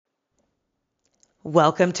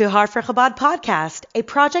Welcome to Heart for Chabad podcast, a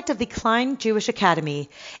project of the Klein Jewish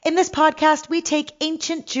Academy. In this podcast, we take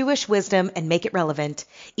ancient Jewish wisdom and make it relevant.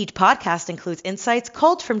 Each podcast includes insights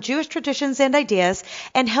culled from Jewish traditions and ideas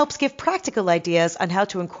and helps give practical ideas on how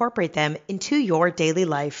to incorporate them into your daily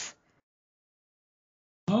life.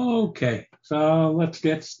 Okay, so let's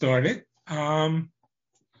get started. On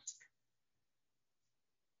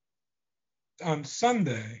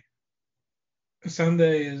Sunday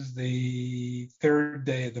is the third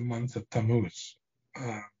day of the month of Tammuz.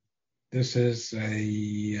 This is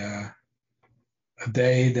a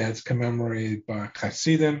day that's commemorated by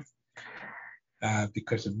Hasidim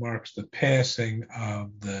because it marks the passing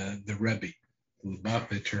of the Rebbe, the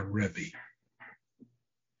Lubavitcher Rebbe.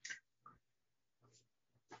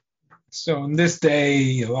 So on this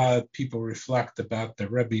day, a lot of people reflect about the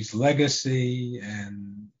Rebbe's legacy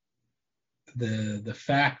and the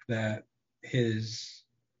fact that his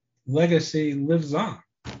legacy lives on.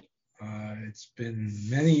 It's been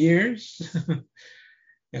many years,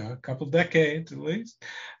 a couple decades at least,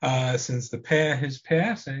 since his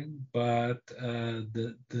passing, but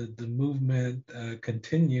the movement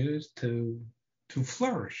continues to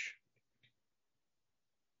flourish.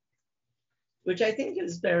 Which I think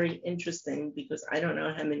is very interesting because I don't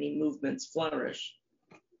know how many movements flourish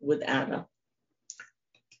without a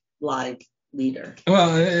live leader.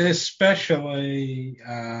 Well, especially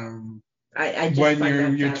when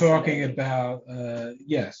you're talking about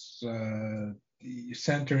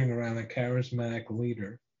centering around a charismatic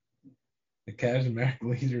leader. The charismatic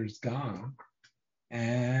leader is gone,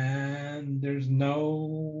 and there's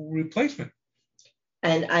no replacement.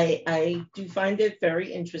 And I do find it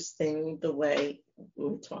very interesting the way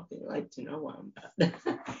we're talking. I do know what I'm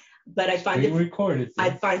about, but I find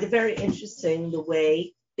it very interesting the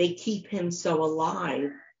way they keep him so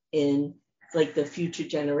alive in like the future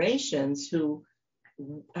generations who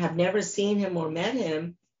have never seen him or met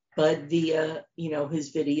him, but via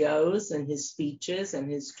his videos and his speeches and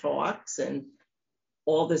his talks and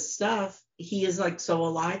all this stuff, he is like so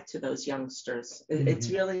alive to those youngsters. It's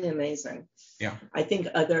really amazing. Yeah, I think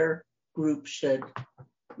other groups should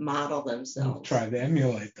model themselves. Try to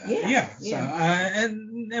emulate that. Yeah. So,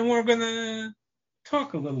 and we're gonna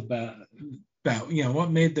talk a little about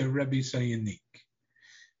what made the Rebbe so unique.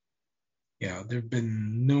 There've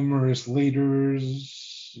been numerous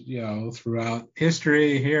leaders, throughout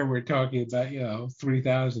history. Here we're talking about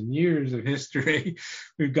 3,000 years of history.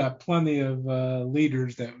 We've got plenty of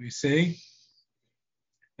leaders that we see,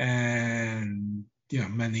 and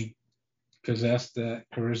many possess that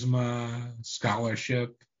charisma,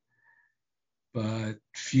 scholarship, but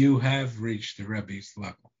few have reached the Rebbe's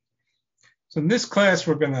level. So in this class,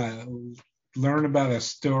 we're going to learn about a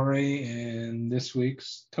story in this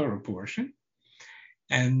week's Torah portion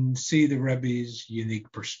and see the Rebbe's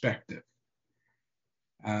unique perspective.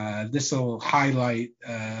 This will highlight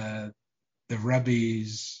the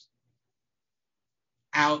Rebbe's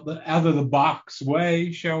out of the box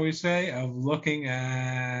way, shall we say, of looking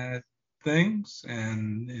at things,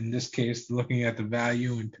 and in this case, looking at the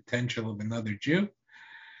value and potential of another Jew.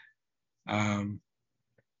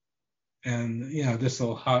 And this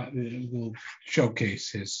will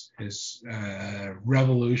showcase his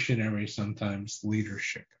revolutionary, sometimes,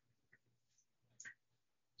 leadership.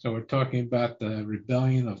 So we're talking about the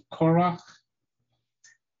rebellion of Korach.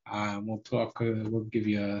 We'll give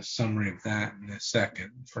you a summary of that in a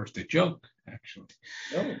second. First, a joke, actually.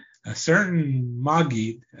 Oh. A certain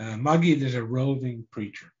Maggid is a roving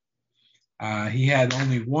preacher. He had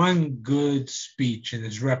only one good speech in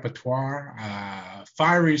his repertoire, a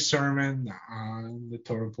fiery sermon on the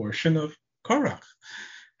Torah portion of Korach,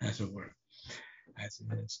 as it were, as it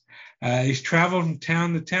is. He's traveled from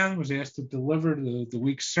town to town, was asked to deliver the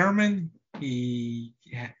week's sermon. He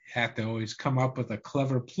had to always come up with a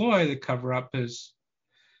clever ploy to cover up his,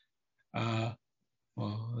 as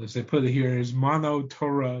they put it here, his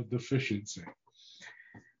mono-Torah deficiency.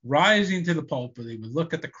 Rising to the pulpit, he would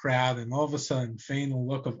look at the crowd and all of a sudden feign a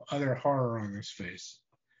look of utter horror on his face.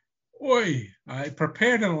 Oi, I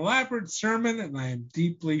prepared an elaborate sermon and I am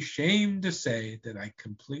deeply shamed to say that I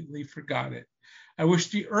completely forgot it. I wish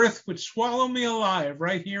the earth would swallow me alive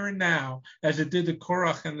right here and now, as it did to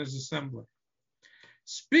Korach and his assembly.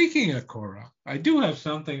 Speaking of Korach, I do have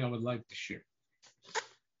something I would like to share.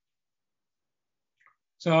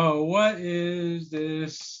 So what is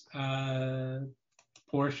this Torah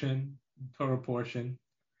portion?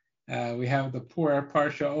 We have the Puer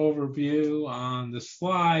Parsha overview on the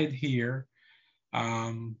slide here.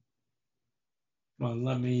 Let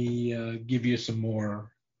me give you some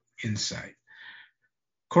more insight.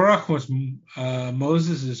 Korach was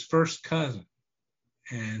Moses' first cousin.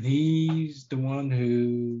 And he's the one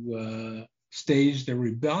who staged a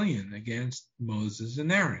rebellion against Moses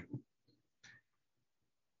and Aaron.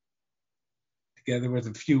 Together with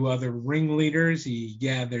a few other ringleaders, he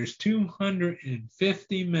gathers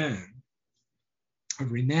 250 men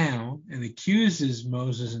of renown and accuses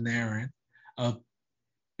Moses and Aaron of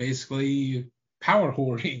basically power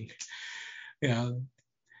hoarding.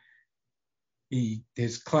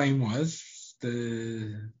 His claim was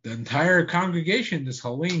the entire congregation is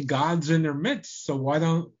holy and God's in their midst. So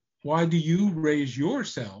why do you raise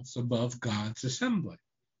yourselves above God's assembly?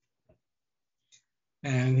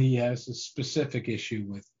 And he has a specific issue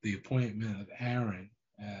with the appointment of Aaron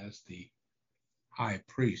as the high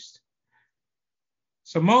priest.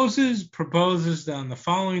 So Moses proposes that on the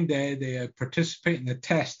following day they participate in a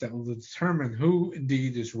test that will determine who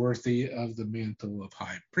indeed is worthy of the mantle of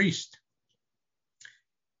high priest.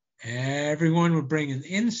 Everyone would bring an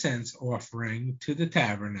incense offering to the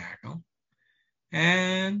tabernacle,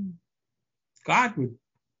 and God would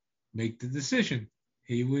make the decision.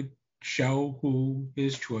 He would show who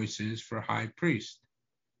his choice is for high priest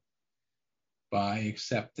by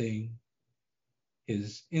accepting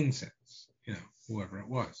his incense, whoever it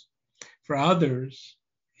was. For others,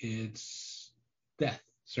 it's death,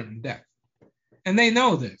 certain death. And they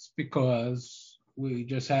know this because we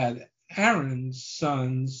just had Aaron's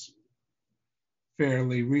sons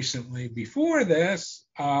fairly recently before this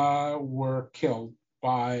were killed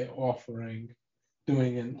by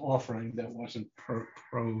doing an offering that wasn't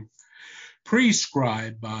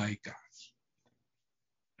prescribed by God.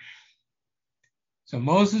 So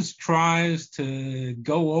Moses tries to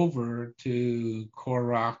go over to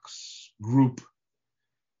Korach's group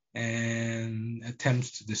and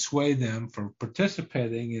attempts to dissuade them from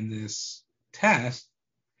participating in this test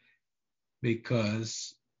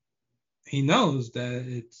because he knows that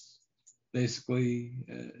it's basically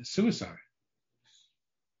suicide,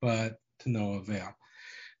 but to no avail.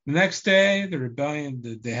 The next day, the rebellion,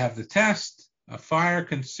 they have the test. A fire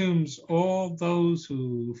consumes all those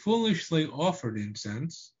who foolishly offered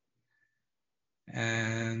incense,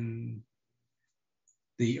 and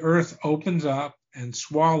the earth opens up and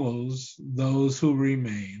swallows those who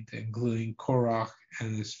remained, including Korach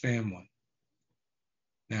and his family.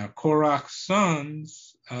 Now, Korach's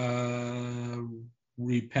sons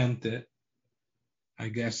repented, I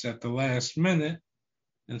guess, at the last minute,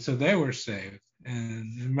 and so they were saved.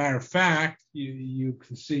 And as a matter of fact, you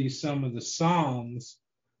can see some of the Psalms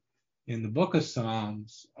in the book of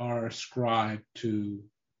Psalms are ascribed to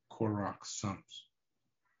Korach's sons.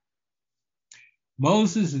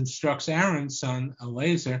 Moses instructs Aaron's son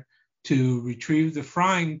Eleazar to retrieve the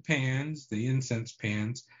frying pans, the incense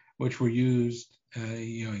pans, which were used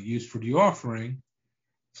for the offering,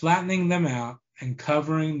 flattening them out and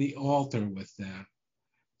covering the altar with them.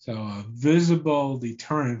 So a visible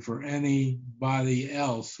deterrent for anybody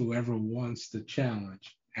else who ever wants to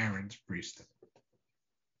challenge Aaron's priesthood.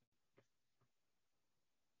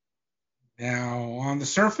 Now, on the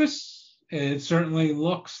surface, it certainly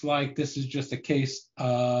looks like this is just a case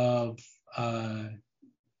of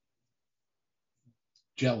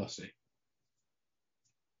jealousy.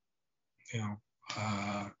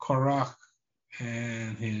 Korach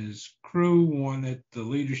and his crew wanted the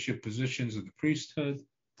leadership positions of the priesthood,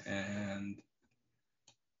 and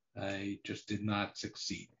they just did not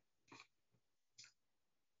succeed.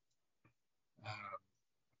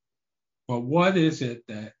 But what is it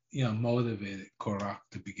that motivated Korach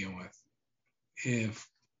to begin with? If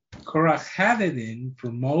Korach had it in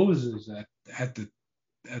for Moses at the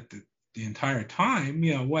entire time,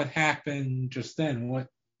 what happened just then? What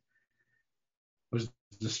was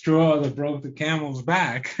the straw that broke the camel's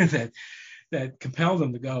back that compelled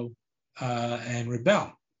them to go and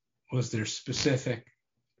rebel? Was there a specific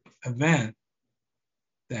event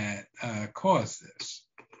that caused this?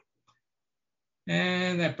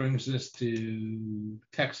 And that brings us to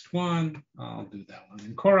text 1. I'll do that one.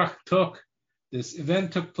 And Korach this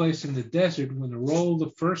event took place in the desert when the role of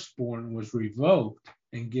the firstborn was revoked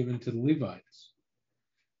and given to the Levites.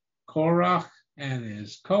 Korach and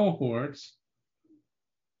his cohorts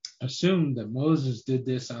assumed that Moses did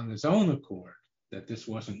this on his own accord, that this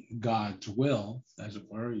wasn't God's will, as it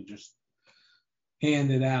were. He just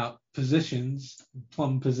handed out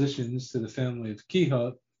plum positions to the family of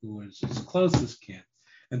Kehat, who was his closest kin,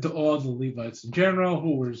 and to all the Levites in general,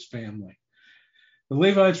 who were his family. The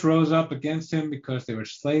Levites rose up against him because they were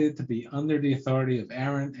slated to be under the authority of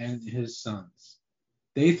Aaron and his sons.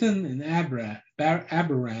 Dathan and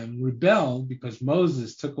Abiram rebelled because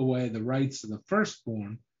Moses took away the rights of the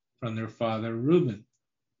firstborn from their father Reuben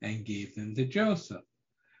and gave them to Joseph.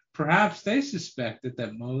 perhaps they suspected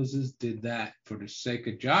that Moses did that for the sake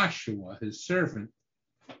of Joshua, his servant,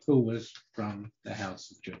 who was from the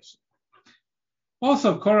house of Joseph.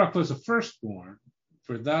 Also, Korach was a firstborn,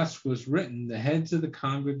 for thus was written, the heads of the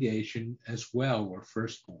congregation as well were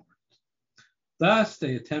firstborn. Thus,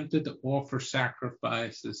 they attempted to offer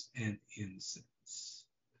sacrifices and incense.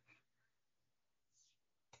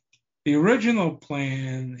 The original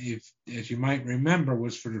plan, as you might remember,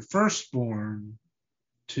 was for the firstborn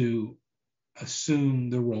to assume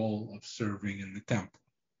the role of serving in the temple.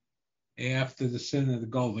 After the sin of the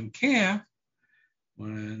golden calf,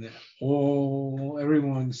 when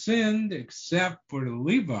everyone sinned except for the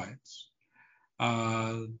Levites,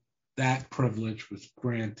 that privilege was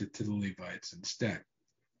granted to the Levites instead.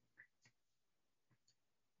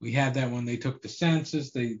 We had that when they took the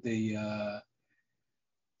census. The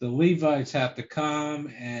Levites had to come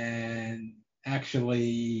and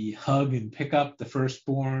actually hug and pick up the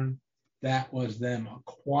firstborn. That was them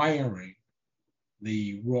acquiring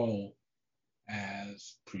the role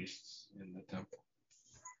as priests in the temple.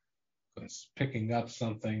 Because picking up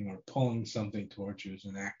something or pulling something towards you is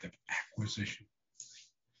an act of acquisition.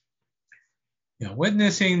 Now,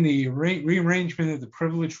 witnessing the rearrangement of the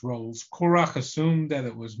privileged roles, Korach assumed that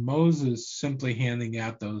it was Moses simply handing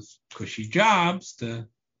out those cushy jobs to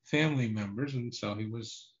family members, and so he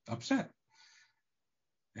was upset.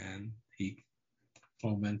 And he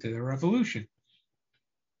fomented a revolution.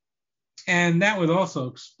 And that would also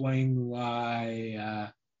explain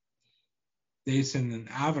why Dathan and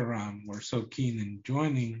Abiram were so keen in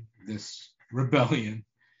joining this rebellion,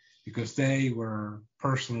 because they were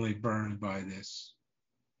personally burned by this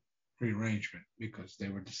rearrangement, because they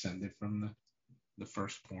were descended from the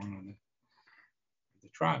firstborn of the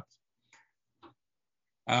tribes.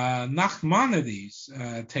 Nachmanides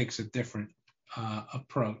takes a different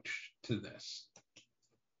approach to this.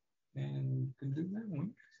 And you can do that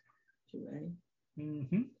one.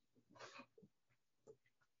 Mm-hmm.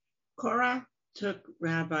 Korah took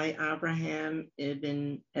Rabbi Abraham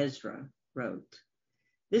ibn Ezra wrote,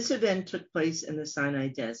 this event took place in the Sinai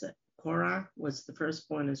desert. Korah was the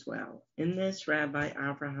firstborn as well. In this, Rabbi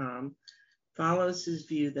Abraham follows his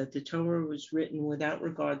view that the Torah was written without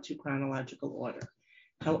regard to chronological order.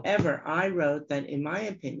 However, I wrote that, in my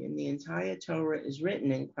opinion, the entire Torah is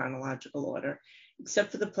written in chronological order,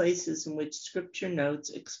 except for the places in which Scripture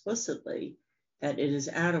notes explicitly that it is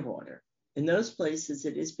out of order. In those places,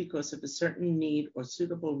 it is because of a certain need or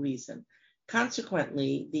suitable reason.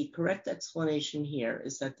 Consequently, the correct explanation here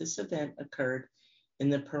is that this event occurred in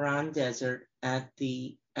the Paran Desert at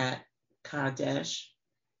Kadesh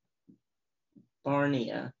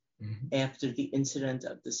Barnea after the incident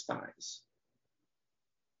of the spies.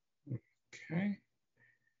 Okay.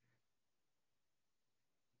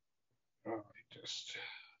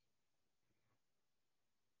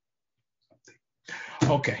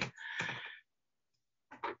 Okay.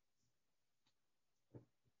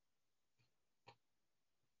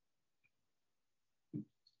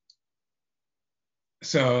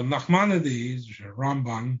 So Nachmanides,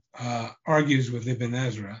 Ramban, argues with Ibn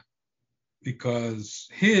Ezra because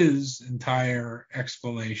his entire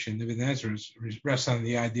explanation, Ibn Ezra's, rests on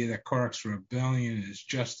the idea that Korach's rebellion is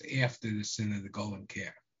just after the sin of the golden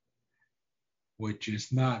calf, which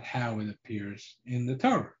is not how it appears in the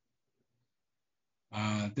Torah.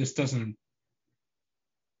 This doesn't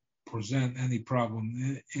present any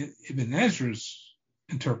problem in Ibn Ezra's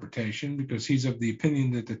interpretation, because he's of the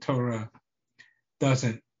opinion that the Torah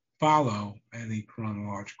doesn't follow any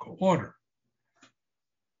chronological order.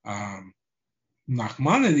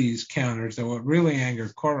 Nachmanides counters that what really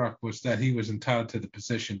angered Korach was that he was entitled to the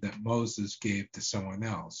position that Moses gave to someone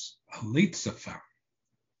else, a Litzaphan.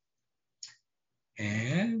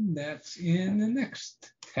 And that's in the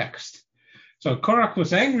next text. So Korach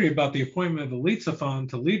was angry about the appointment of the Litzaphan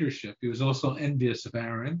to leadership. He was also envious of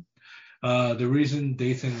Aaron. The reason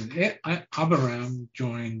Dathan and Abiram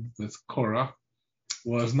joined with Korach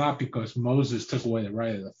was not because Moses took away the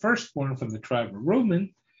right of the firstborn from the tribe of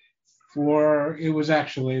Reuben, for it was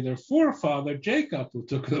actually their forefather Jacob who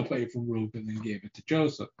took it away from Reuben and gave it to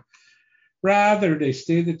Joseph. Rather, they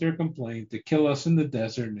stated their complaint to kill us in the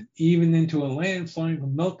desert, and even into a land flowing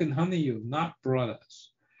from milk and honey you have not brought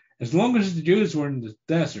us. As long as the Jews were in the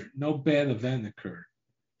desert, no bad event occurred,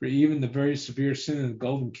 for even the very severe sin of the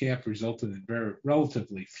golden calf resulted in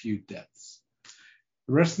relatively few deaths.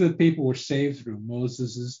 The rest of the people were saved through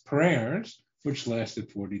Moses' prayers, which lasted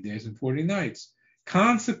 40 days and 40 nights.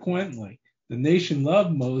 Consequently, the nation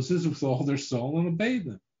loved Moses with all their soul and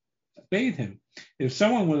obeyed him. If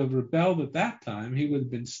someone would have rebelled at that time, he would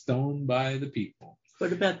have been stoned by the people.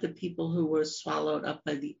 What about the people who were swallowed up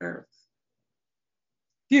by the earth?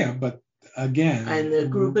 Yeah, but again. And the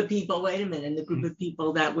group of people, wait a minute, and the group of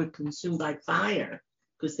people that were consumed by fire,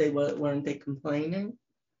 because weren't they complaining?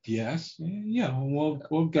 Yes, yeah,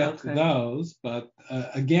 we'll get to those, but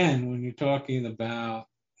again, when you're talking about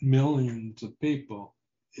millions of people,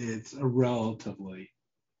 it's a relatively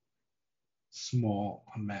small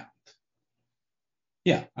amount.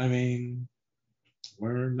 Yeah, I mean,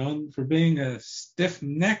 we're known for being a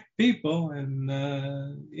stiff-necked people,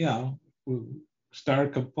 and we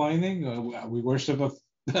start complaining. We worship a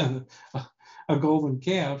golden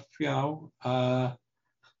calf, a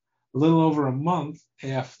little over a month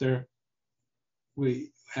after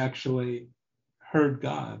we actually heard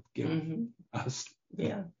God give us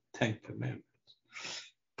the 10 Commandments.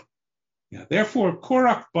 Yeah. Therefore,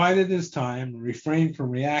 Korach bided his time and refrained from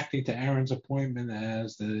reacting to Aaron's appointment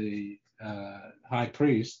as the high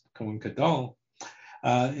priest, Kohen Gadol.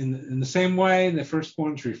 In the same way, the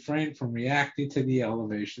firstborns refrained from reacting to the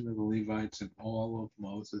elevation of the Levites and all of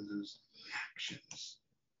Moses' actions.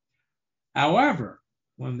 However,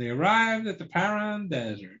 when they arrived at the Paran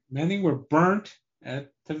desert, many were burnt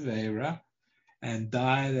at Tavera and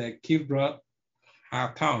died at Kibroth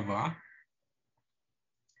Hatava.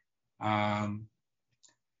 At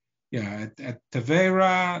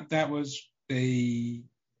Tavera, they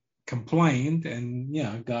complained,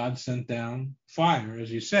 and God sent down fire,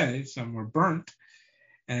 as you say. Some were burnt,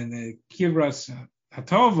 and the Kibroth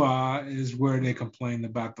Hatava is where they complained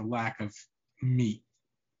about the lack of meat,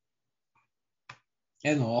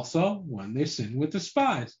 and also when they sinned with the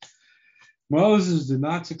spies. Moses did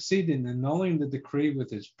not succeed in annulling the decree with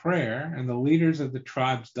his prayer, and the leaders of the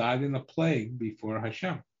tribes died in a plague before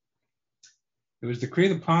Hashem. It was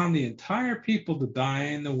decreed upon the entire people to die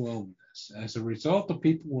in the wilderness. As a result, the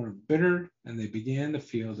people were embittered, and they began to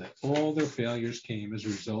feel that all their failures came as a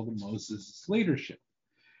result of Moses' leadership.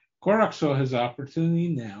 Korach saw his opportunity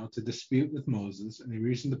now to dispute with Moses, and he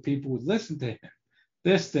reasoned the people would listen to him.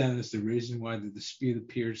 This, then, is the reason why the dispute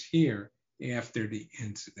appears here after the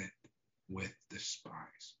incident with the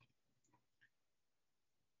spies.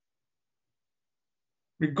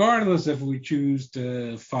 Regardless if we choose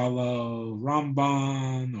to follow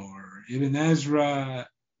Ramban or Ibn Ezra,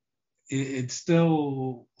 it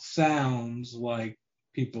still sounds like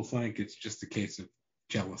people think it's just a case of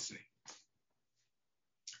jealousy.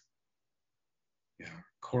 Yeah,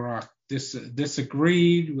 Korach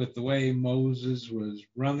disagreed with the way Moses was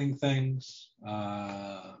running things.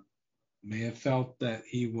 May have felt that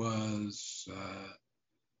he was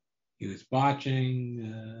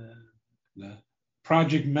botching the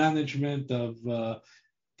project management of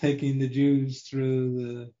taking the Jews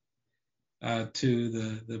through to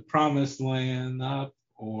the promised land up,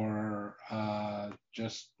 or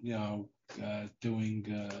just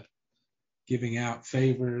giving out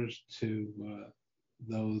favors to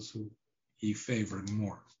those who he favored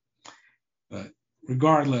more. But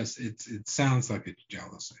regardless, it sounds like it's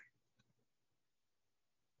jealousy.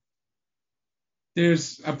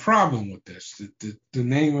 There's a problem with this. The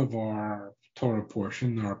name of our Torah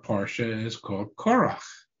portion, our Parsha, is called Korach.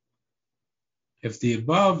 If the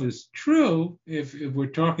above is true, if we're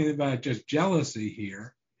talking about just jealousy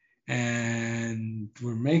here, and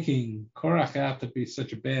we're making Korach out to be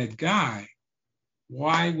such a bad guy,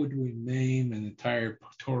 why would we name an entire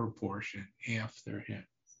Torah portion after him?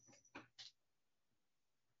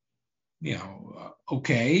 You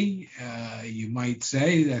might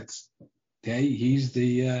say that's okay. He's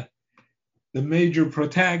the major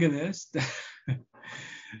protagonist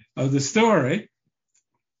of the story,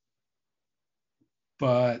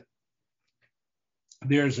 but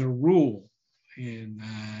there's a rule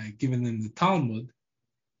given in the Talmud,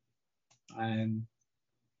 and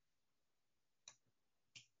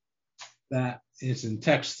that is in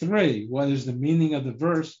text 3. What is the meaning of the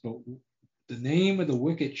verse? But the name of the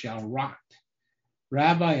wicked shall rot.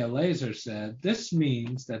 Rabbi Elazar said, this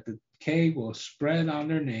means that the decay will spread on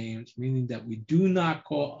their names, meaning that we do not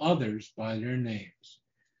call others by their names.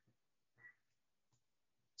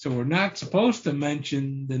 So we're not supposed to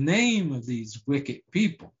mention the name of these wicked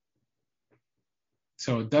people.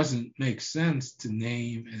 So it doesn't make sense to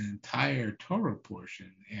name an entire Torah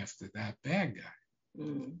portion after that bad guy.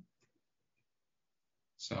 Mm.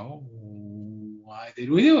 So why did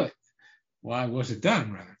we do it? Why was it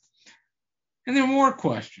done, rather? And there are more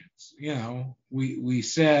questions. We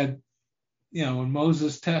said, when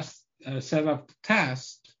Moses set up the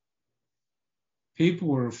test, people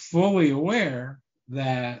were fully aware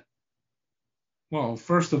that, well,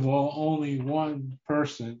 first of all, only one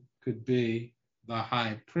person could be the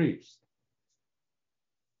high priest.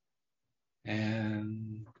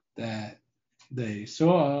 and that they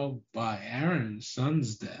saw by Aaron's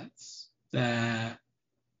son's deaths that,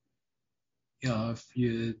 if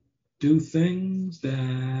you do things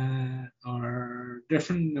that are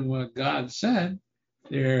different than what God said,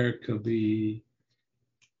 there could be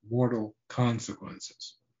mortal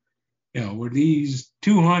consequences. With these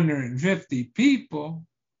 250 people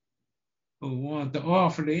who wanted to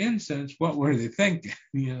offer the incense, what were they thinking?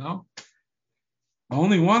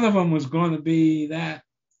 Only one of them was going to be that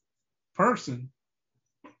person.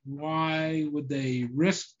 Why would they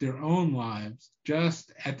risk their own lives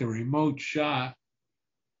just at the remote shot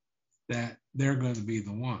that they're going to be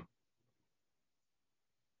the one?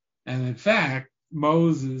 And in fact,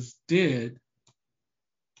 Moses did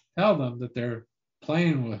tell them that they're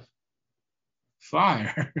playing with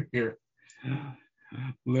fire here,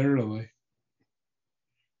 literally.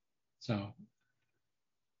 So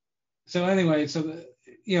anyway,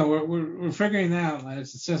 we're figuring out,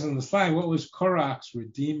 as it says on the slide, what was Korach's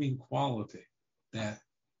redeeming quality, that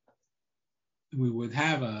we would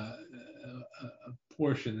have a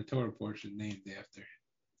portion, a Torah portion named after him.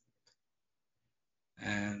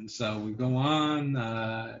 And so we go on.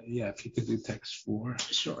 If you could do text 4.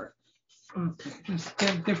 Sure. Okay. Just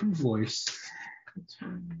get a different voice.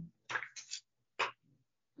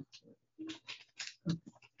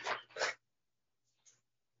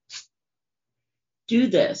 Do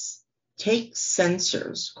this. Take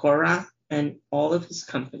censors, Korah and all of his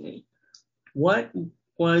company. What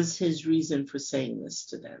was his reason for saying this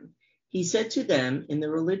to them? He said to them, in the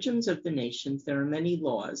religions of the nations, there are many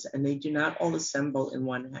laws, and they do not all assemble in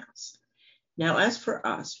one house. Now, as for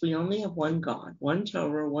us, we only have one God, one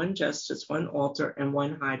Torah, one justice, one altar, and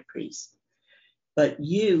one high priest. But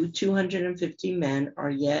you, 250 men, are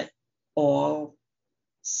yet all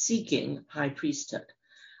seeking high priesthood.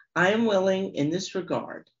 I am willing in this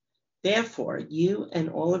regard. Therefore, you and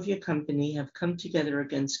all of your company have come together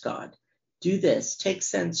against God. Do this, take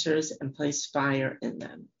censers and place fire in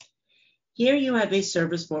them. Here you have a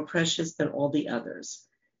service more precious than all the others.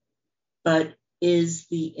 But is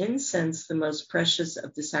the incense the most precious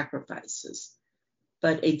of the sacrifices?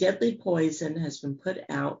 But a deadly poison has been put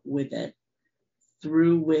out with it,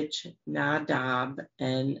 through which Nadab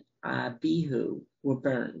and Abihu were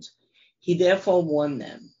burned. He therefore warned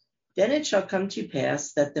them. Then it shall come to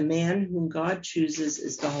pass that the man whom God chooses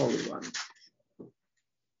is the Holy One.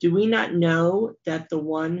 Do we not know that the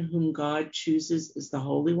one whom God chooses is the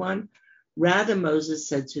Holy One? Rather, Moses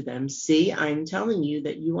said to them, see, I am telling you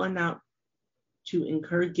that you are not to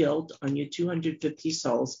incur guilt on your 250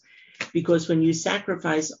 souls, because when you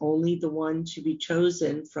sacrifice, only the one to be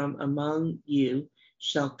chosen from among you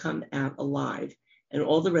shall come out alive, and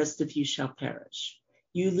all the rest of you shall perish.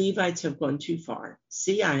 You Levites have gone too far.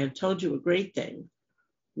 See, I have told you a great thing.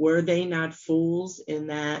 Were they not fools in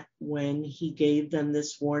that when he gave them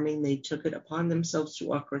this warning, they took it upon themselves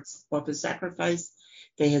to offer sacrifice?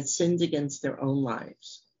 They had sinned against their own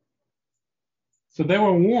lives. So they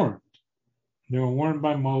were warned. They were warned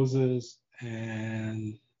by Moses,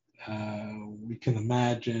 and we can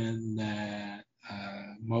imagine that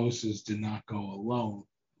Moses did not go alone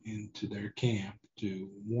into their camp to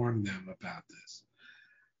warn them about this.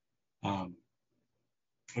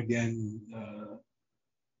 Again,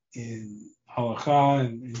 in halakha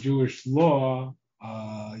and in Jewish law,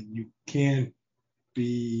 you can't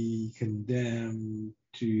be condemned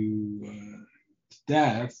to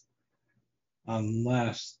death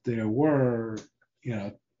unless there were,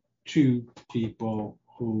 two people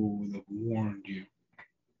who would have warned you.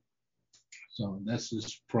 So this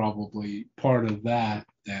is probably part of that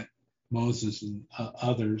Moses and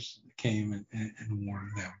others came and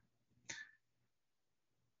warned them.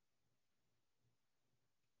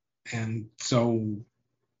 And so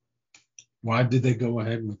why did they go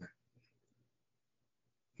ahead with it?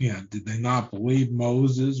 Did they not believe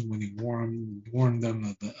Moses when he warned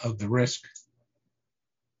them of the risk?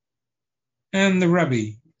 And the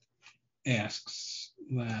Rebbe asks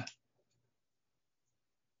that.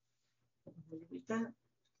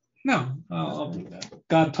 No, I'll do that.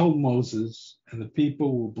 God told Moses, and the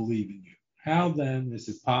people will believe in you. How then is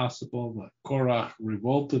it possible that Korach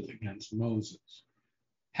revolted against Moses?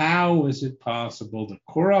 How is it possible that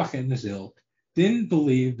Korach and his ilk didn't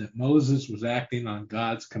believe that Moses was acting on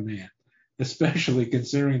God's command, especially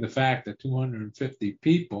considering the fact that 250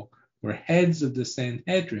 people were heads of the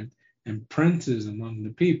Sanhedrin and princes among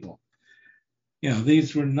the people?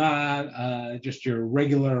 These were not just your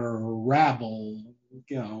regular rabble,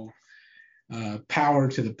 power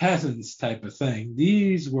to the peasants type of thing.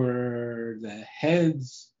 These were the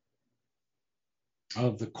heads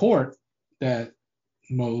of the court that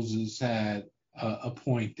Moses had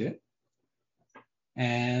appointed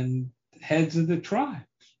and heads of the tribes.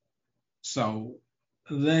 So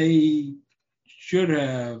they should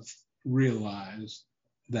have realized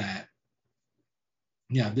that,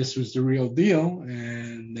 yeah, this was the real deal,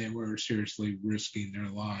 and they were seriously risking their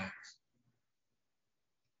lives.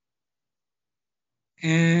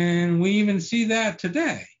 And we even see that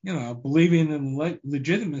today. Believing in the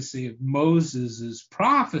legitimacy of Moses'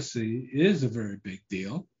 prophecy is a very big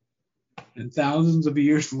deal. And thousands of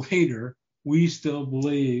years later, we still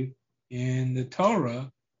believe in the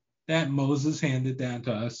Torah that Moses handed down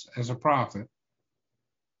to us as a prophet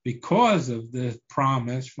because of the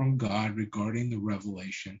promise from God regarding the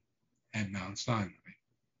revelation at Mount Sinai.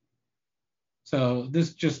 So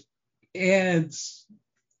this just adds,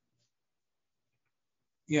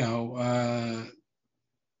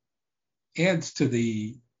 adds to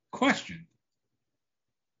the question.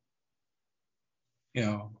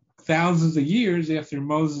 Thousands of years after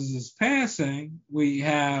Moses' passing, we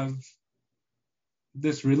have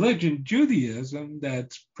this religion, Judaism,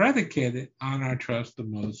 that's predicated on our trust of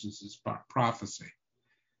Moses' prophecy.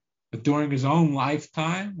 But during his own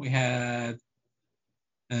lifetime, we had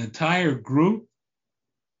an entire group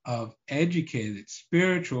of educated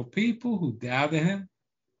spiritual people who doubted him.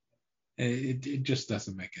 It just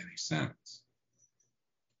doesn't make any sense.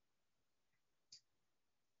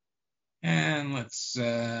 And let's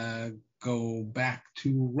go back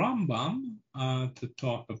to Rambam to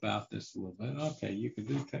talk about this a little bit. Okay, you can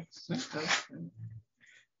do text.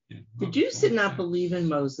 The Jews did not believe in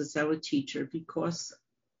Moses, our teacher, because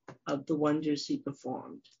of the wonders he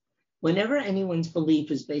performed. Whenever anyone's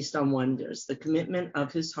belief is based on wonders, the commitment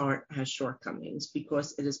of his heart has shortcomings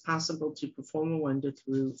because it is possible to perform a wonder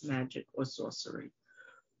through magic or sorcery.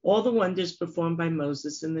 All the wonders performed by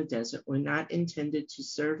Moses in the desert were not intended to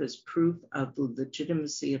serve as proof of the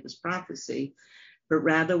legitimacy of his prophecy, but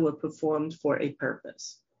rather were performed for a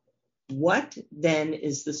purpose. What then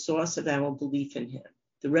is the source of our belief in him?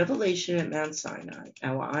 The revelation at Mount Sinai.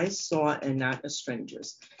 Our eyes saw and not a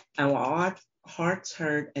stranger's. Our hearts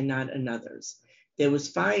heard and not another's. There was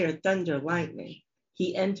fire, thunder, lightning.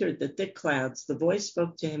 He entered the thick clouds. The voice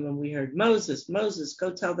spoke to him and we heard, Moses, Moses,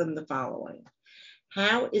 go tell them the following.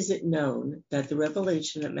 How is it known that the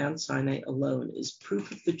revelation at Mount Sinai alone is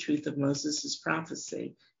proof of the truth of Moses'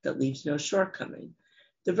 prophecy that leaves no shortcoming?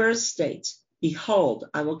 The verse states, Behold,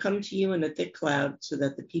 I will come to you in a thick cloud so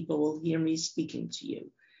that the people will hear me speaking to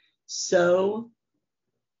you, so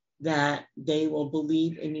that they will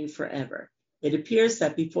believe in you forever. It appears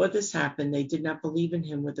that before this happened, they did not believe in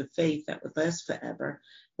him with a faith that would last forever,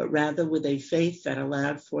 but rather with a faith that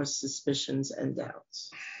allowed for suspicions and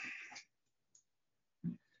doubts.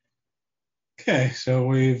 Okay, so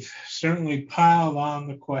we've certainly piled on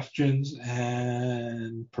the questions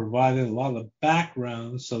and provided a lot of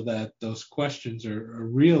background so that those questions are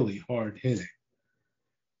really hard-hitting.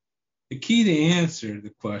 The key to answer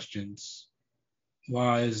the questions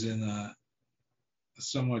lies in a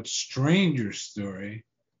somewhat stranger story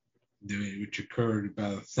which occurred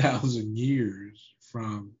about 1,000 years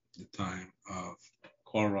from the time of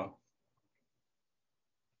Korah.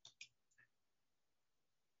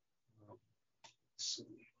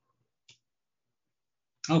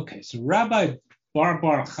 Okay, so Rabbi Bar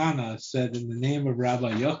Chana said in the name of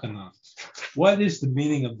Rabbi Yochanan, what is the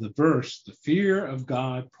meaning of the verse, the fear of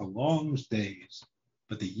God prolongs days,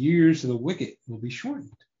 but the years of the wicked will be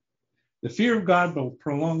shortened? The fear of God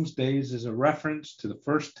prolongs days is a reference to the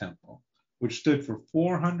first temple, which stood for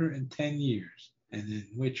 410 years, and in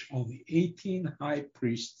which only 18 high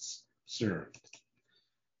priests served.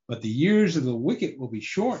 But the years of the wicked will be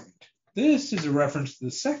shortened. This is a reference to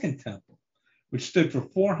the second temple, which stood for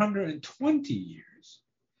 420 years,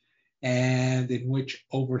 and in which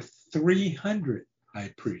over 300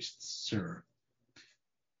 high priests served.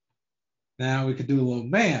 Now we could do a little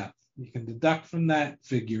math. You can deduct from that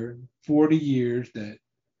figure 40 years that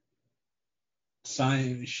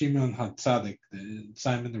Shimon HaTzadik,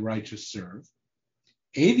 Simon the Righteous, served,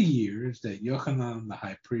 80 years that Yochanan the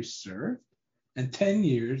high priest served, and 10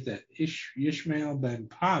 years that Yishmael ben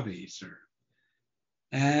Pavi served.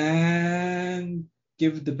 And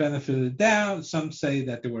give the benefit of the doubt, some say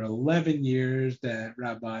that there were 11 years that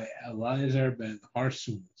Rabbi Eliezer ben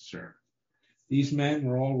Harsun served. These men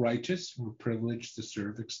were all righteous and were privileged to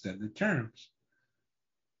serve extended terms.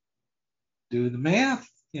 Do the math,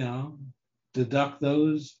 deduct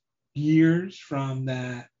those years from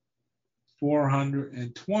that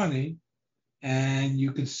 420, and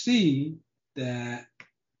you can see that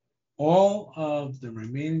all of the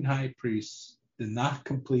remaining high priests did not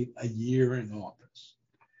complete a year in office.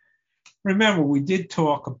 remember, we did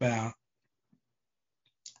talk about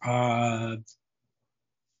the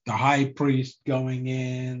high priest going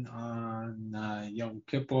in on Yom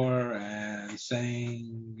Kippur and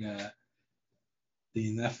saying the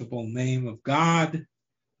ineffable name of God.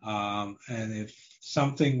 And if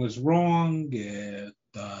something was wrong, if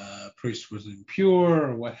the priest was impure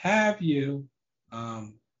or what have you,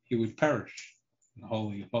 he would perish in the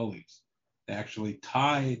Holy of Holies. They actually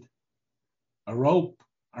tied a rope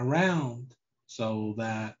around so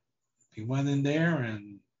that if he went in there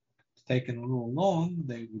and it's taking a little long,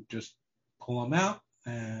 they would just pull him out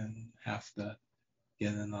and have to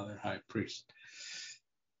get another high priest.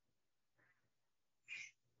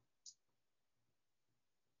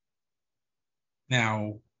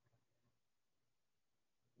 Now,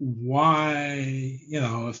 why,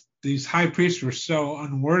 if these high priests were so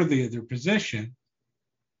unworthy of their position,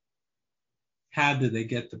 how did they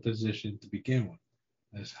get the position to begin with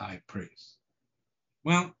as high priests?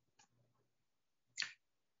 Well,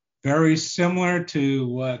 very similar to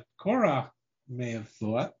what Korah may have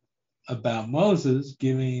thought about Moses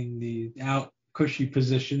giving the cushy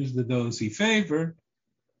positions to those he favored.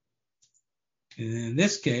 And in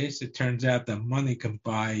this case, it turns out that money can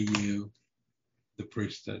buy you the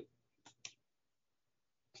priesthood.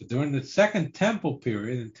 So during the Second Temple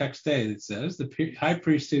period, in text 8, it says the high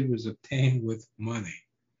priesthood was obtained with money.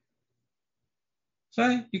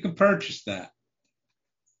 So you can purchase that.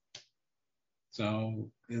 So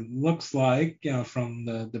it looks like, from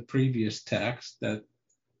the previous text that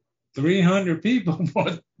 300 people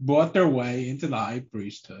bought their way into the high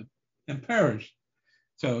priesthood and perished.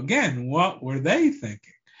 So again, what were they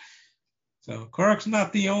thinking? So Korach's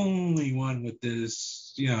not the only one with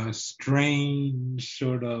this, strange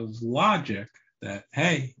sort of logic that,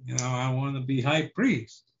 hey, I want to be high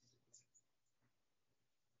priest.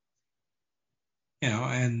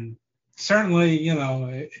 And certainly,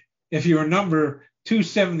 if you're number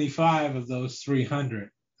 275 of those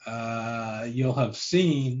 300, you'll have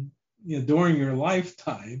seen, during your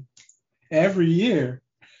lifetime, every year,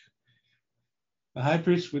 the high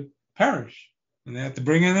priest would perish. And they have to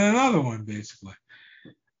bring in another one, basically.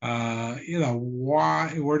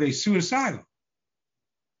 Why were they suicidal?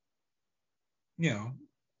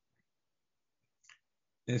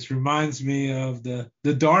 This reminds me of the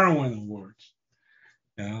Darwin Awards.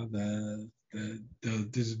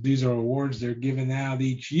 These are awards they're given out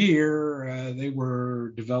each year. They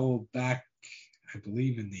were developed back, I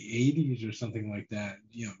believe, in the 80s or something like that.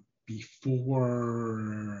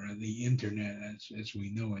 Before the internet as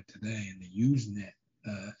we know it today, in the Usenet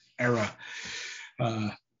era.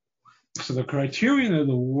 So the criterion of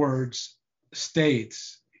the awards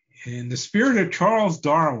states, in the spirit of Charles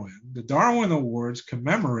Darwin, the Darwin Awards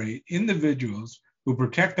commemorate individuals who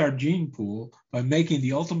protect our gene pool by making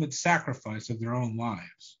the ultimate sacrifice of their own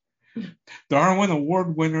lives. Darwin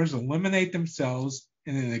Award winners eliminate themselves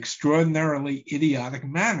in an extraordinarily idiotic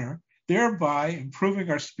manner, thereby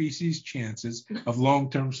improving our species' chances of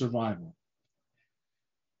long-term survival.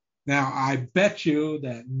 Now, I bet you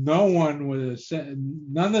that no one would have said,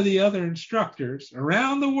 none of the other instructors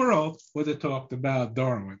around the world would have talked about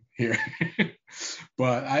Darwin here.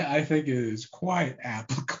 But I think it is quite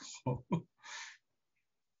applicable.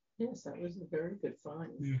 Yes, that was a very good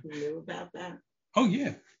find. Yeah. You knew about that? Oh,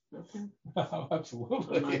 yeah. Okay. Oh,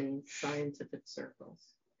 absolutely. Among scientific circles.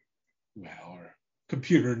 Well, or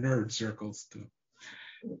computer nerd circles too.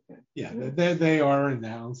 Okay. Yeah, they are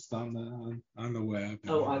announced on the web.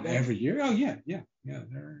 Oh, are they? Every year. Oh, yeah. They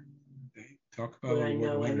talk about Would I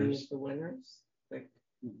know winners. Any of the winners?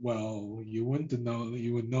 Well, you would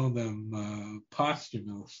know them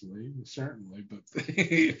posthumously, certainly, but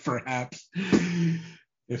perhaps,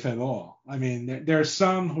 if at all. I mean, there are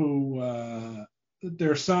some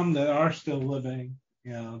that are still living.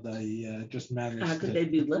 They just managed. How could they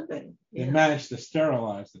be living? They managed to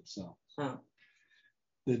sterilize themselves. Oh.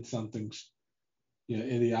 Did something,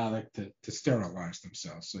 idiotic to sterilize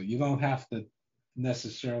themselves. So you don't have to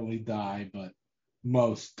necessarily die, but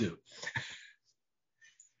most do.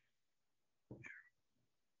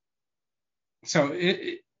 So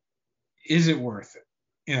is it worth it?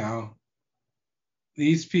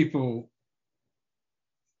 These people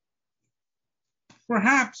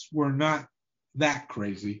perhaps were not that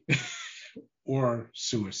crazy or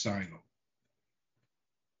suicidal.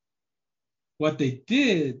 What they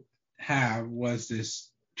did have was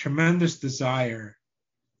this tremendous desire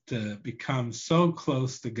to become so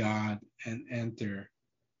close to God and enter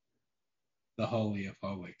the Holy of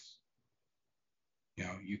Holies.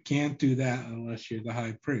 You can't do that unless you're the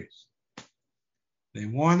high priest. They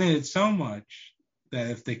wanted it so much that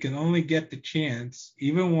if they can only get the chance,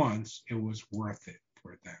 even once, it was worth it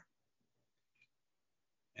for them.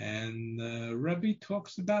 And Rebbe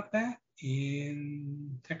talks about that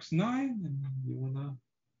in text 9. And you want to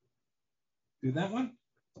do that one?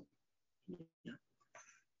 Yeah.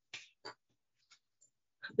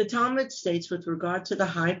 The Talmud states with regard to the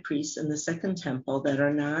high priests in the Second Temple that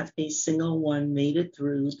are not a single one made it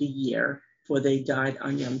through the year, for they died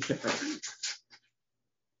on Yom Kippur.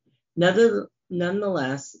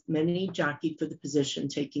 Nonetheless, many jockeyed for the position,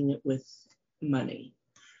 taking it with money.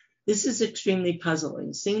 This is extremely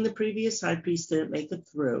puzzling. Seeing the previous high priest didn't make it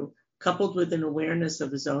through, coupled with an awareness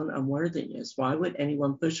of his own unworthiness, why would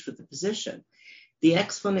anyone push for the position? The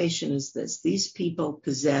explanation is this. These people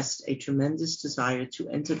possessed a tremendous desire to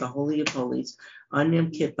enter the Holy of Holies on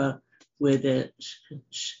Yom Kippur, where the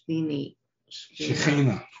Shekhinah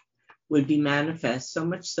would be manifest, so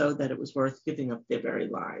much so that it was worth giving up their very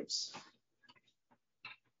lives.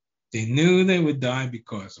 They knew they would die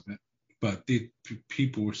because of it, but the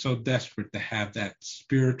people were so desperate to have that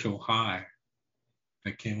spiritual high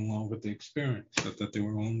that came along with the experience, so that they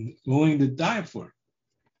were willing to die for it.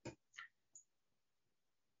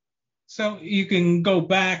 So you can go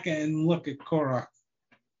back and look at Korach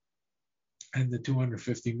and the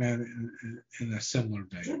 250 men in a similar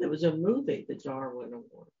vein. Yeah, there was a movie, the Darwin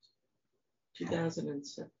Awards,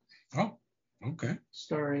 2006. Oh, okay.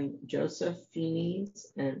 Starring Joseph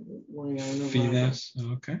Fiennes and Winona Fiennes,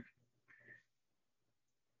 okay.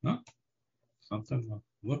 No, something to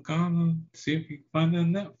look on and see if you can find it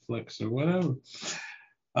on Netflix or whatever.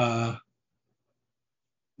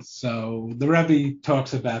 So the Rebbe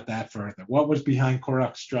talks about that further. What was behind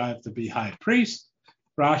Korach's drive to be high priest?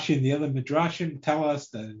 Rashi and the other Midrashim tell us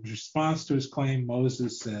that in response to his claim,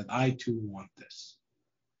 Moses said, I too want this.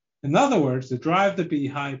 In other words, the drive to be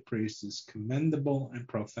high priest is commendable and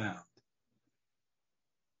profound.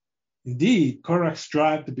 Indeed, Korach's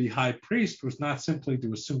drive to be high priest was not simply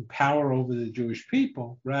to assume power over the Jewish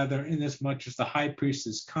people, rather, inasmuch as the high priest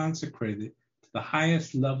is consecrated to the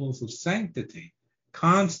highest levels of sanctity,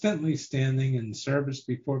 constantly standing in service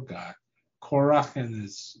before God, Korach and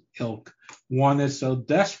his ilk wanted so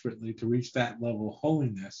desperately to reach that level of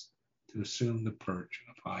holiness to assume the perch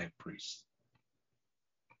of high priest.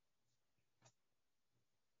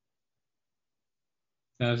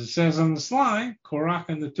 As it says on the slide, Korach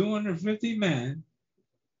and the 250 men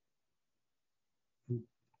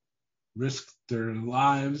risked their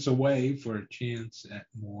lives away for a chance at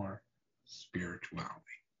more spirituality.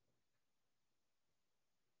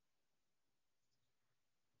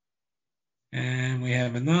 And we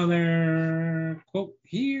have another quote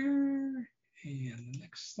here in the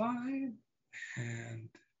next slide. And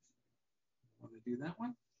I want to do that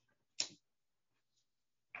one.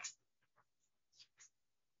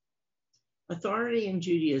 Authority in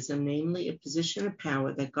Judaism, namely a position of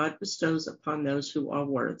power that God bestows upon those who are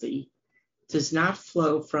worthy, does not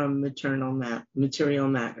flow from material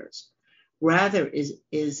matters. Rather,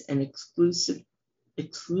 is an exclusively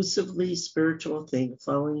spiritual thing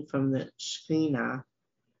flowing from the Shekhinah,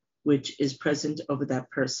 which is present over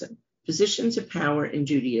that person. Positions of power in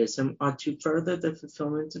Judaism are to further the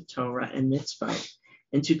fulfillment of Torah and mitzvah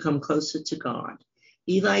and to come closer to God.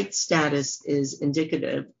 Elite status is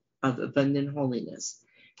indicative of abundant holiness.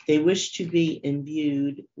 They wish to be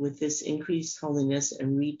imbued with this increased holiness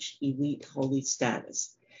and reach elite holy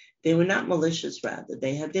status. They were not malicious, rather.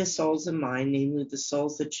 They had their souls in mind, namely the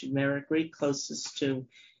souls that should merit great closeness to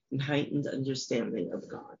and heightened understanding of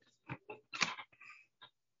God.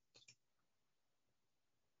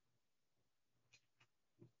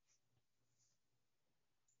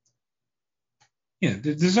 Yeah,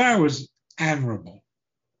 the desire was admirable,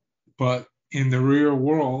 but in the real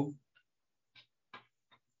world,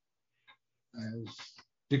 as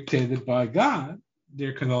dictated by God,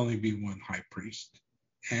 there can only be one high priest,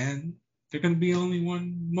 and there can be only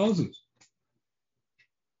one Moses.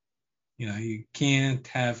 You know, you can't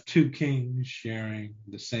have two kings sharing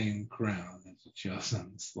the same crown, as it shows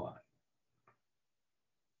on the slide.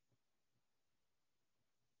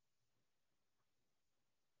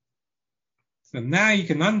 So now you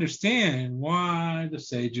can understand why the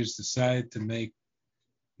sages decided to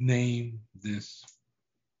name this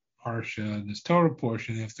Parsha, this Torah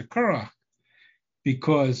portion, after Korach,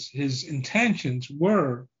 because his intentions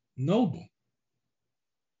were noble.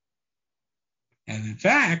 And in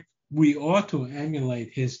fact, we ought to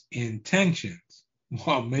emulate his intentions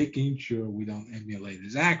while making sure we don't emulate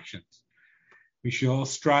his actions. We should all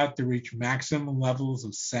strive to reach maximum levels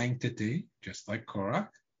of sanctity, just like Korach.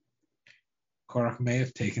 Korach may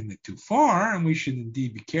have taken it too far, and we should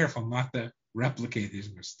indeed be careful not to replicate his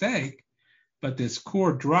mistake. But this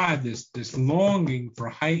core drive, this longing for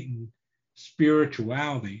heightened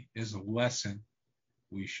spirituality is a lesson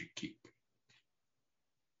we should keep.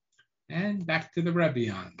 And back to the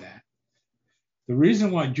Rebbe on that. The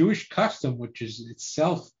reason why Jewish custom, which is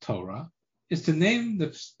itself Torah, is to name the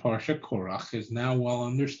Parsha Korach is now well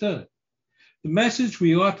understood. The message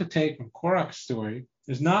we ought to take from Korach's story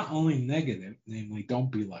is not only negative, namely,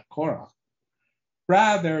 don't be like Korach.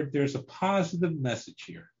 Rather, there's a positive message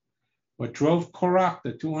here. What drove Korach,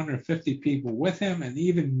 the 250 people with him, and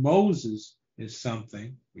even Moses is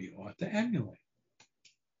something we ought to emulate.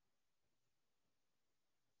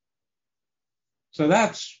 So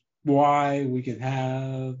that's why we can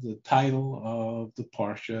have the title of the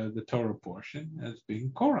Parsha, the Torah portion, as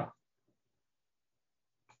being Korach.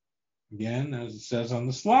 Again, as it says on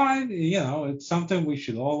the slide, it's something we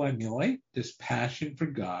should all emulate, this passion for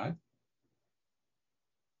God.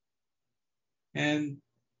 And,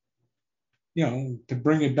 to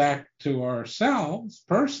bring it back to ourselves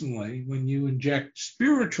personally, when you inject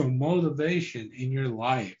spiritual motivation in your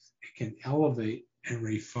life, it can elevate and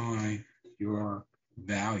refine your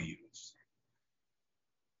values.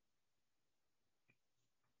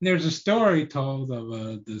 There's a story told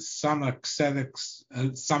of the Tzemach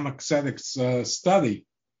Tzedek's study.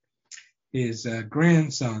 His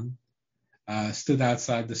grandson stood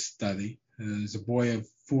outside the study. He was a boy of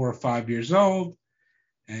 4 or 5 years old,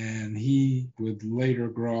 and he would later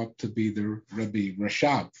grow up to be the Rebbe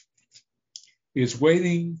Rashab. He was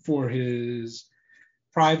waiting for his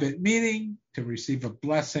private meeting to receive a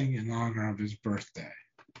blessing in honor of his birthday.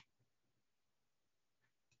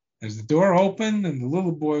 As the door opened and the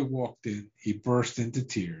little boy walked in, he burst into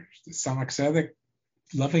tears. The Tzemach Tzedek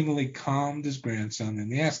lovingly calmed his grandson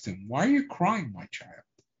and asked him, "Why are you crying, my child?"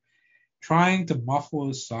 Trying to muffle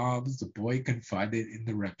his sobs, the boy confided in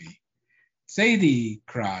the Rebbe. "Zaidi," he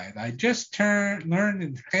cried, "I just learned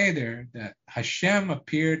in Cheder that Hashem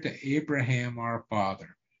appeared to Abraham, our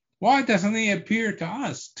father. Why doesn't he appear to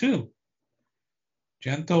us, too?"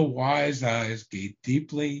 Gentle, wise eyes gazed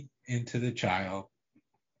deeply into the child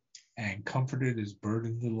and comforted his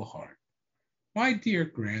burdened little heart. "My dear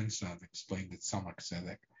grandson," explained the Tzemach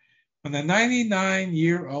Tzedek, "when a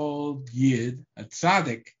 99-year-old Yid, a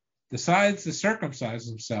tzaddik, decides to circumcise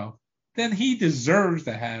himself, then he deserves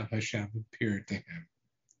to have Hashem appear to him."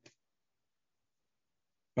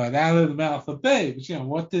 But out of the mouth of babes,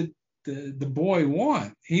 what did the boy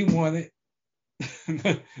want? He wanted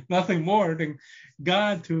nothing more than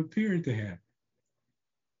God to appear to him.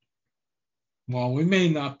 While we may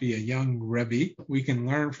not be a young Rebbe, we can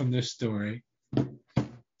learn from this story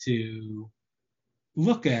to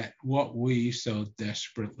look at what we so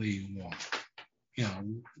desperately want.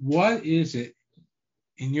 What is it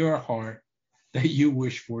in your heart that you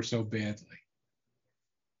wish for so badly?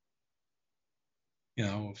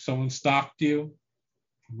 If someone stopped you,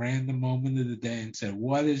 random moment of the day, and said,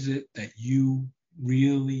 "What is it that you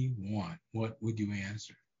really want?" What would you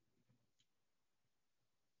answer?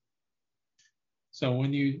 So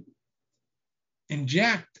when you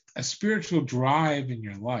inject a spiritual drive in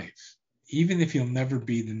your life, even if you'll never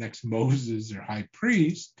be the next Moses or high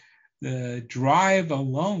priest, the drive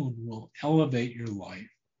alone will elevate your life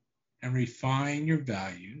and refine your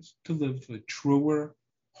values to live a truer,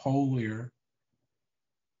 holier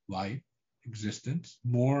life, existence,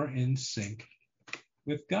 more in sync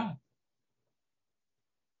with God.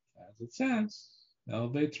 As it says,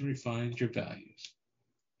 elevates and refines your values.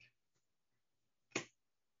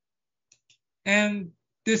 And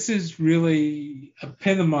this is really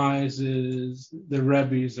epitomizes the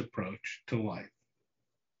Rebbe's approach to life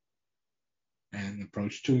and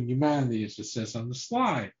approach to humanity, as it says on the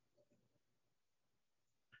slide.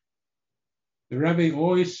 The Rebbe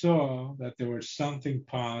always saw that there was something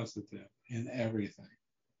positive in everything.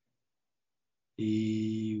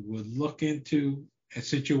 He would look into a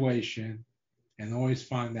situation and always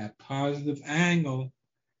find that positive angle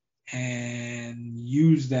and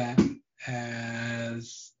use that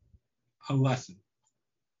as a lesson.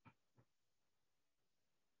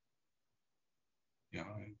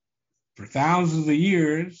 For thousands of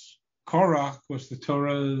years, Korach was the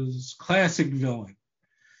Torah's classic villain.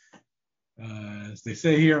 As they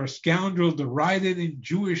say here, a scoundrel derided in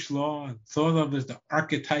Jewish law and thought of as the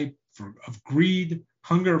archetype of greed,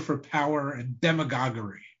 hunger for power, and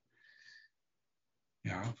demagoguery.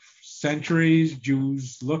 Centuries,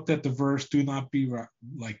 Jews looked at the verse, "Do not be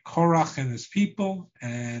like Korach and his people,"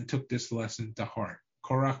 and took this lesson to heart.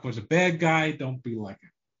 Korach was a bad guy, don't be like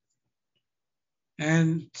him.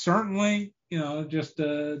 And certainly, just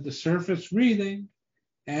the surface reading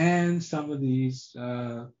and some of these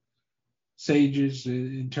sages'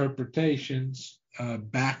 interpretations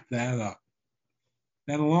backed that up.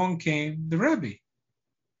 Then along came the Rebbe.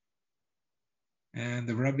 And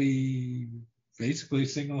the Rebbe basically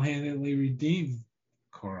single-handedly redeemed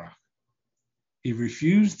Korach. He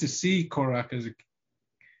refused to see Korach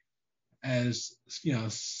as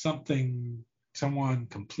someone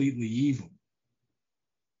completely evil.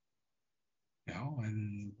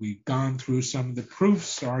 And we've gone through some of the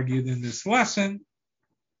proofs argued in this lesson.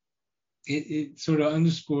 It sort of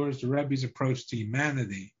underscores the Rebbe's approach to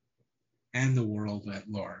humanity and the world at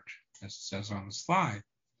large, as it says on the slide.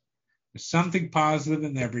 There's something positive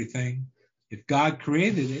in everything. If God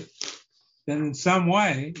created it, then in some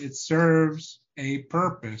way it serves a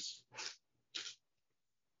purpose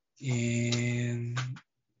in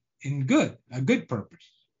good, a good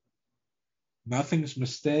purpose. Nothing's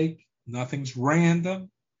mistake, nothing's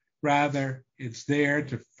random. Rather, it's there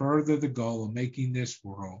to further the goal of making this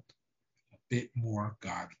world a bit more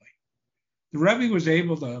godly. The Rebbe was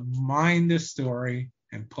able to mine this story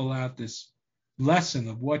and pull out this lesson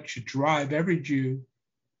of what should drive every Jew,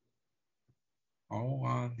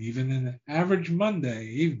 even in an average Monday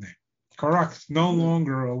evening. Korach's no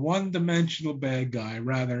longer a one-dimensional bad guy.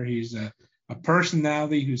 Rather, he's a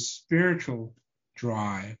personality whose spiritual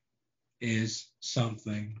drive is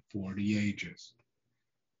something for the ages.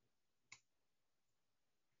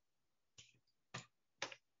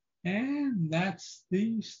 And that's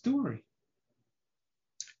the story.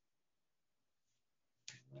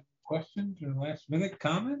 Questions or last-minute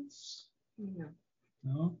comments?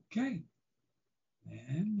 No. Okay.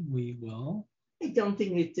 And we will. I don't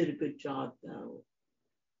think you did a good job, though,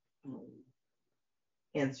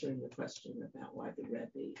 answering the question about why the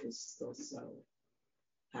Rebbe is still so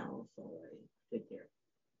powerful a figure.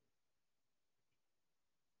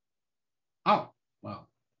 Oh, well.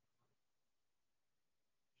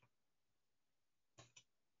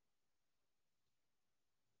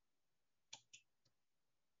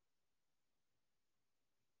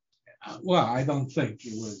 Well, I don't think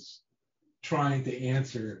it was trying to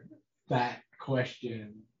answer that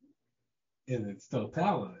question in its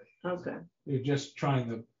totality. Okay. You're just trying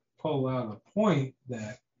to pull out a point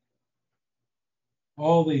that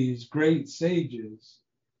all these great sages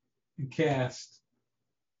cast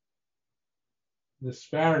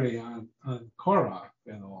disparity on Korach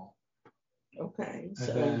and all. Okay.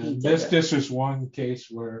 So this was one case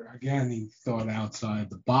where, again, he thought outside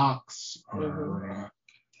the box or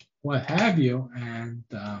what have you, and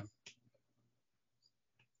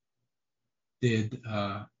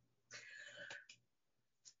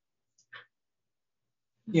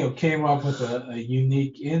came up with a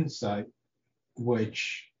unique insight,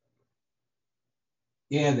 which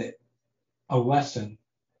added a lesson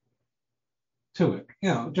to it.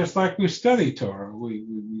 Just like we study Torah,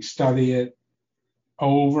 we study it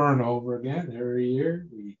over and over again every year.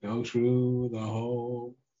 We go through the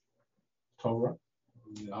whole Torah,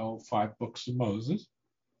 the whole 5 books of Moses,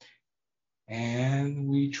 and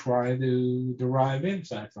we try to derive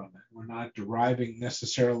insight from it. We're not deriving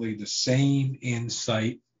necessarily the same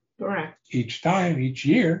insight each time, each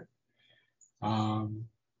year.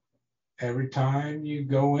 Every time you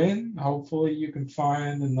go in, hopefully you can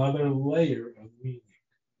find another layer of meaning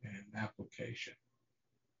and application.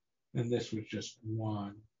 And this was just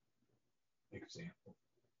one example.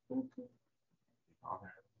 Okay.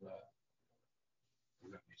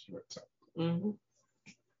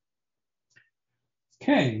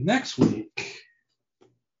 Okay, next week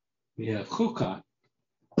we have Chukat,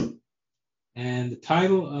 and the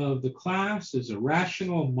title of the class is "A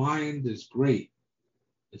Rational Mind is Great.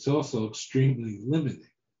 It's also extremely limiting.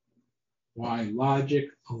 Why logic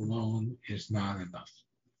alone is not enough."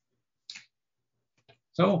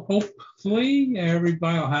 So hopefully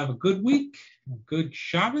everybody will have a good week, a good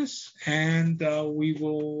Shabbos, and we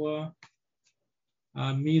will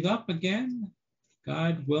meet up again,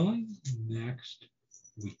 God willing, next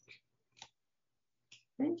week.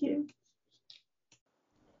 Thank you.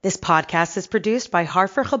 This podcast is produced by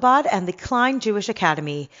Harfer Chabad and the Klein Jewish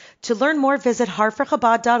Academy. To learn more, visit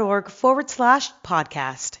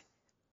harferchabad.org/podcast.